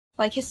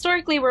Like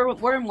historically,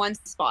 we're in one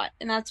spot,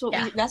 and that's what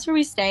that's where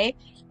we stay.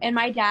 And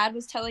my dad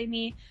was telling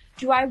me,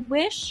 "Do I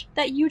wish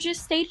that you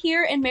just stayed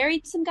here and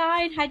married some guy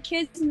and had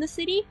kids in the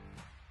city?"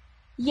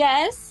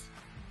 Yes,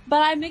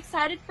 but I'm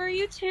excited for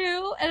you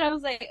too. And I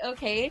was like,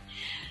 okay.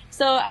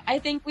 So I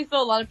think we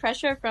feel a lot of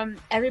pressure from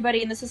everybody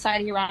in the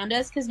society around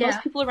us, because most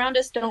people around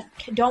us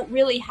don't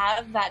really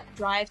have that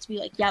drive to be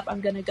like, yep,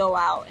 I'm gonna go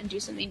out and do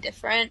something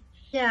different.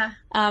 Yeah.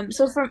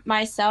 So for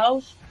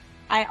myself,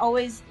 I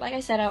always, like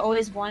I said, I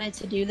always wanted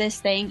to do this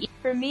thing.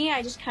 For me, I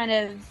just kind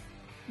of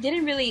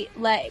didn't really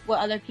let what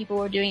other people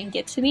were doing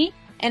get to me.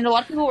 And a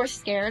lot of people were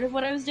scared of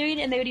what I was doing,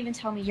 and they would even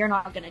tell me, you're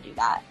not going to do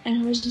that. And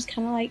I was just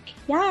kind of like,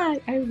 yeah,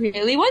 I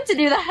really want to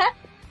do that.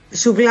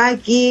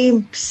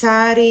 Σουβλάκι,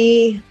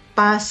 ψάρι,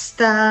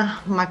 πάστα,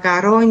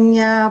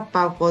 μακαρόνια,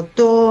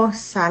 παγωτό,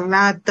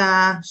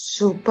 σαλάτα,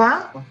 σούπα.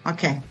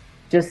 Okay.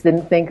 Just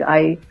didn't think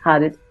I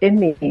had it in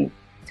me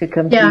to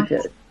complete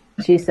it.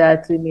 She said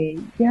to me,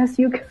 yes,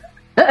 you can.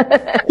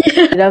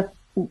 Ended up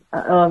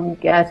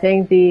getting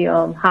the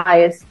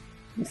highest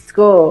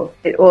score.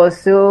 It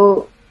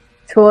also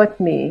taught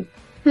me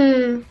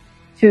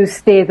to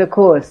stay the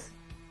course,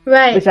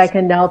 which I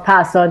can now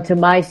pass on to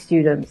my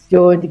students.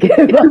 Don't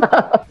give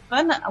up.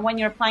 When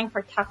you're applying for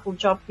a TEFL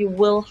job, you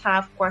will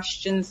have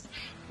questions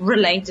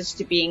related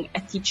to being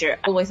a teacher.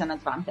 Always an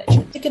advantage.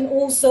 You can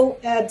also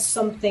add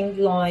something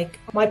like,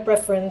 my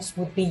preference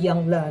would be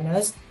young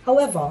learners.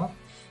 However,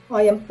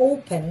 I am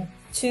open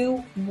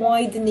to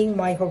widening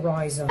my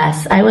horizon.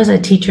 Yes, I was a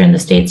teacher in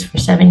the States for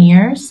 7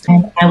 years,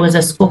 and I was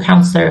a school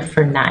counselor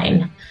for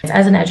 9.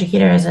 As an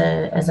educator,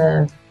 as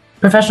a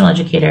professional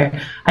educator,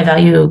 I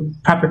value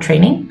proper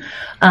training.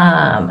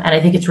 And I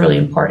think it's really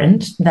important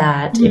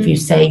that if you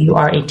say you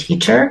are a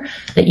teacher,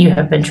 that you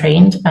have been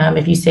trained.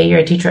 If you say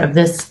you're a teacher of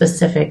this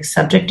specific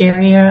subject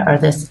area or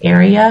this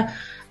area,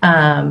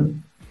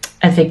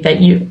 I think that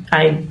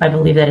I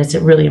believe that it's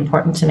really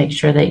important to make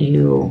sure that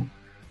you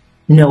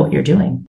know what you're doing.